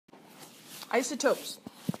Isotopes.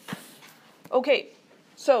 Okay,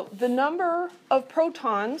 so the number of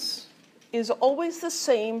protons is always the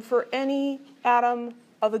same for any atom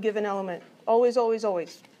of a given element. Always, always,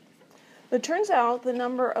 always. It turns out the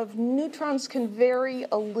number of neutrons can vary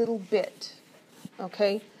a little bit.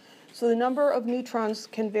 Okay, so the number of neutrons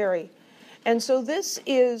can vary. And so this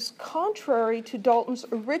is contrary to Dalton's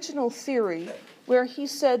original theory, where he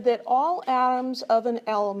said that all atoms of an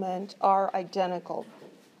element are identical.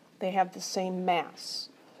 They have the same mass.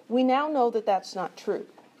 We now know that that's not true.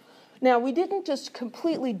 Now, we didn't just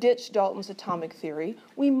completely ditch Dalton's atomic theory,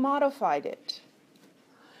 we modified it.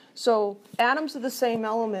 So atoms of the same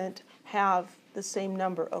element have the same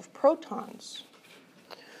number of protons.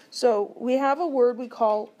 So we have a word we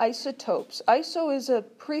call isotopes. Iso is a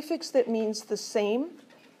prefix that means the same.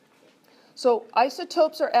 So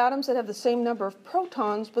isotopes are atoms that have the same number of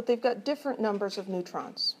protons, but they've got different numbers of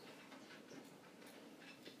neutrons.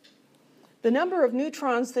 The number of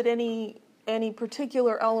neutrons that any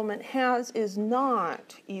particular element has is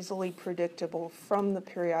not easily predictable from the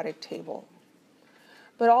periodic table.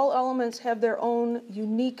 But all elements have their own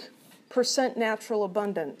unique percent natural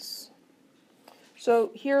abundance.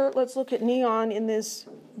 So here, let's look at neon in this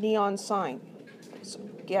neon sign. Some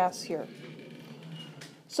gas here.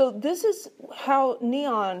 So this is how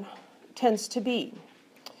neon tends to be.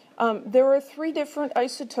 There are 3 different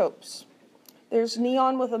isotopes. There's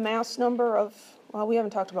neon with a mass number of, well, we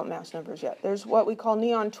haven't talked about mass numbers yet. There's what we call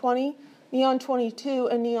neon 20, neon 22,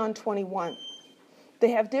 and neon 21.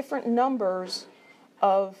 They have different numbers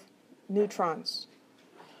of neutrons.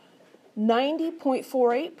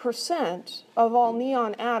 90.48% of all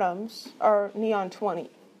neon atoms are neon 20.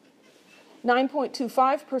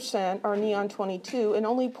 9.25% are neon 22, and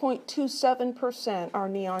only 0.27% are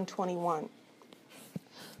neon 21.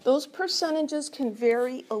 Those percentages can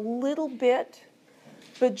vary a little bit,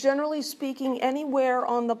 but generally speaking, anywhere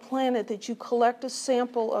on the planet that you collect a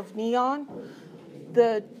sample of neon,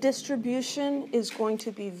 the distribution is going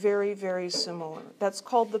to be very, very similar. That's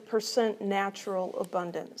called the percent natural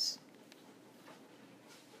abundance.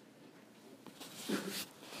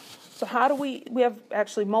 So how do we have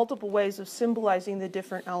actually multiple ways of symbolizing the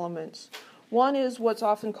different elements. One is what's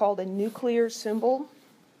often called a nuclear symbol.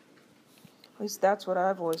 At least that's what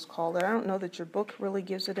I've always called it. I don't know that your book really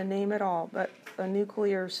gives it a name at all, but a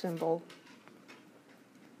nuclear symbol.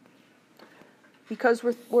 Because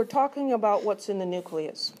we're talking about what's in the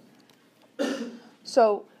nucleus.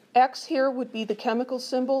 So X here would be the chemical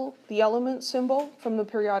symbol, the element symbol from the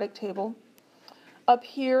periodic table. Up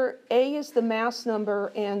here, A is the mass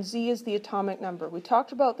number and Z is the atomic number. We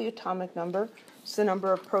talked about the atomic number. It's the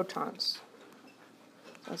number of protons.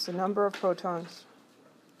 That's the number of protons.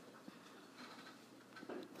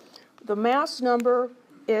 The mass number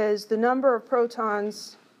is the number of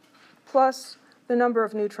protons plus the number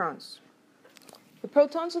of neutrons. The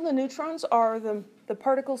protons and the neutrons are the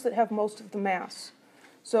particles that have most of the mass.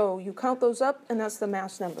 So you count those up, and that's the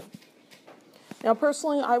mass number. Now,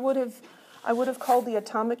 personally, I would have called the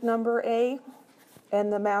atomic number A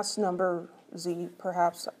and the mass number Z.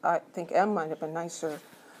 Perhaps I think M might have been nicer.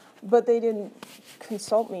 But they didn't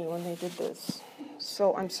consult me when they did this.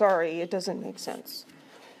 So I'm sorry, it doesn't make sense.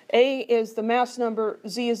 A is the mass number,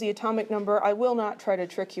 Z is the atomic number. I will not try to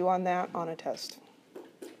trick you on that on a test.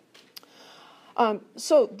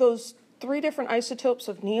 So those 3 different isotopes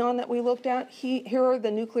of neon that we looked at, here are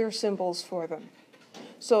the nuclear symbols for them.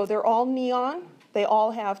 So they're all neon. They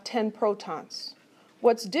all have 10 protons.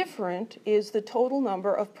 What's different is the total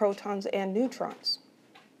number of protons and neutrons.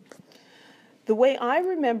 The way I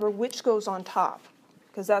remember which goes on top,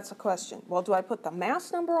 because that's a question. Well, do I put the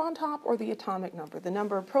mass number on top or the atomic number? The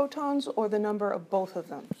number of protons or the number of both of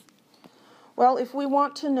them? Well, if we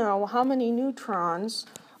want to know how many neutrons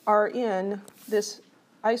are in this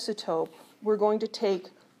isotope, we're going to take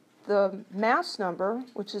the mass number,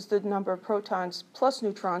 which is the number of protons plus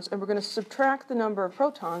neutrons, and we're going to subtract the number of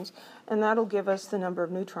protons, and that'll give us the number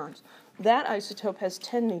of neutrons. That isotope has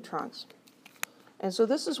 10 neutrons. And so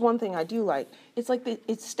this is one thing I do like. It's like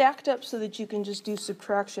it's stacked up so that you can just do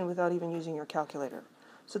subtraction without even using your calculator.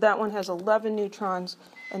 So that one has 11 neutrons,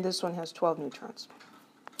 and this one has 12 neutrons.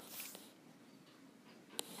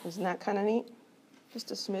 Isn't that kind of neat?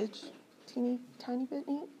 Just a smidge, teeny, tiny bit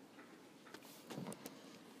neat.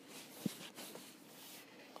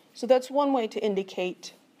 So that's one way to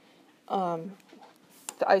indicate the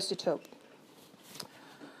isotope.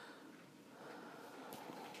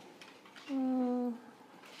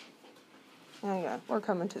 Yeah, we're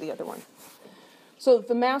coming to the other one. So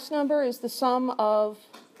the mass number is the sum of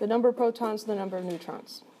the number of protons and the number of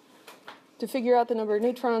neutrons. To figure out the number of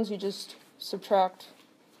neutrons, you just subtract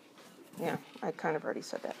Yeah, I kind of already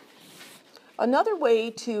said that. Another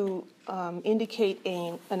way to indicate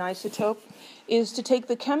an isotope is to take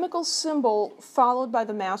the chemical symbol followed by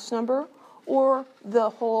the mass number, or the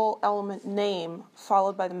whole element name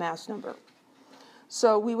followed by the mass number.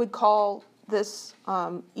 So we would call this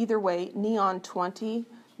either way neon 20,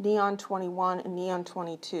 neon 21, and neon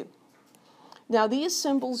 22. Now these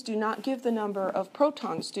symbols do not give the number of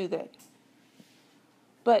protons, do they?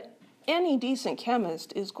 But any decent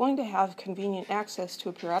chemist is going to have convenient access to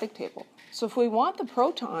a periodic table. So if we want the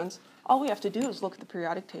protons, all we have to do is look at the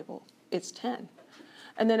periodic table. It's 10.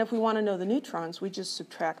 And then if we want to know the neutrons, we just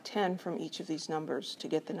subtract 10 from each of these numbers to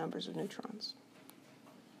get the numbers of neutrons.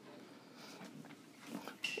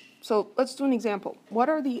 So let's do an example. What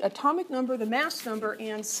are the atomic number, the mass number,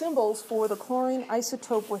 and symbols for the chlorine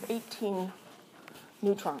isotope with 18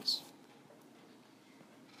 neutrons?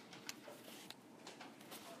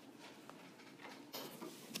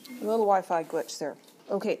 A little Wi-Fi glitch there.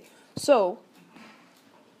 Okay, so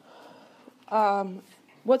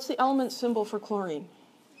what's the element symbol for chlorine?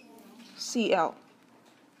 Cl.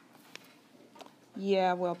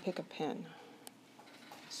 Yeah, well, pick a pen.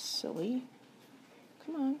 Silly.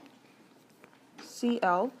 Come on.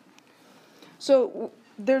 Cl. So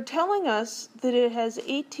they're telling us that it has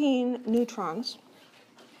 18 neutrons.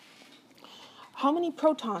 How many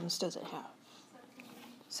protons does it have?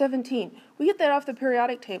 17. We get that off the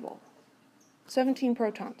periodic table. 17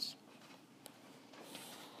 protons.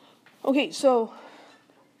 Okay, so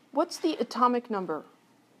what's the atomic number?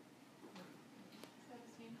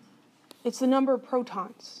 17. It's the number of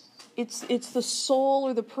protons. It's the soul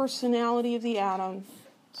or the personality of the atom.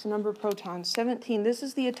 It's the number of protons. 17. This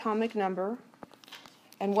is the atomic number.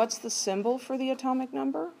 And what's the symbol for the atomic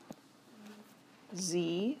number?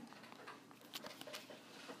 Z.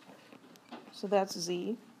 So that's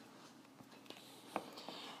Z.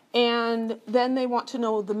 And then they want to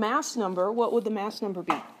know the mass number. What would the mass number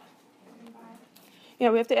be? 35.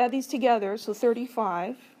 Yeah, we have to add these together. So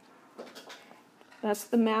 35. That's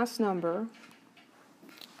the mass number.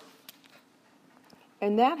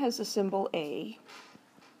 And that has the symbol A.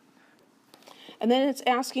 And then it's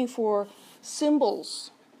asking for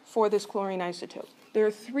symbols for this chlorine isotope. There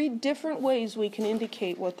are 3 different ways we can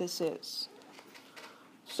indicate what this is.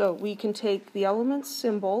 So we can take the element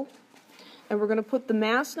symbol, and we're going to put the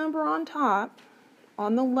mass number on top,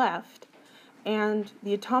 on the left, and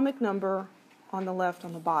the atomic number on the left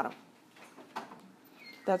on the bottom.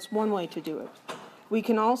 That's one way to do it. We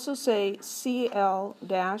can also say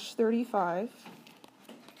Cl-35,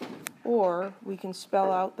 or we can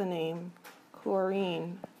spell out the name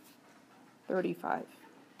chlorine 35.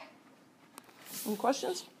 Any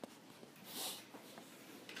questions?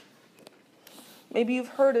 Maybe you've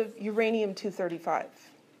heard of uranium-235.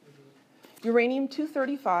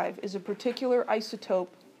 Uranium-235 is a particular isotope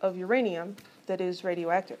of uranium that is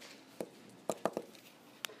radioactive.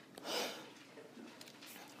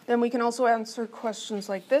 Then we can also answer questions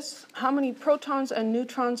like this. How many protons and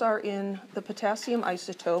neutrons are in the potassium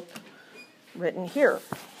isotope written here?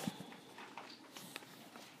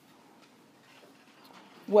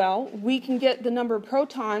 Well, we can get the number of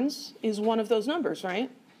protons is one of those numbers,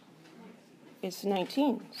 right? It's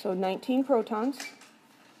 19. So 19 protons.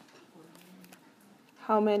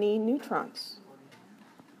 How many neutrons?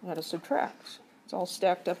 We got to subtract. It's all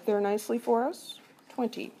stacked up there nicely for us.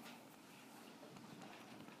 20.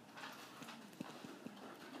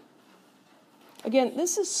 Again,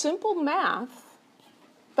 this is simple math,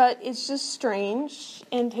 but it's just strange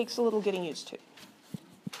and takes a little getting used to.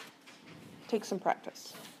 Take some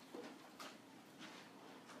practice.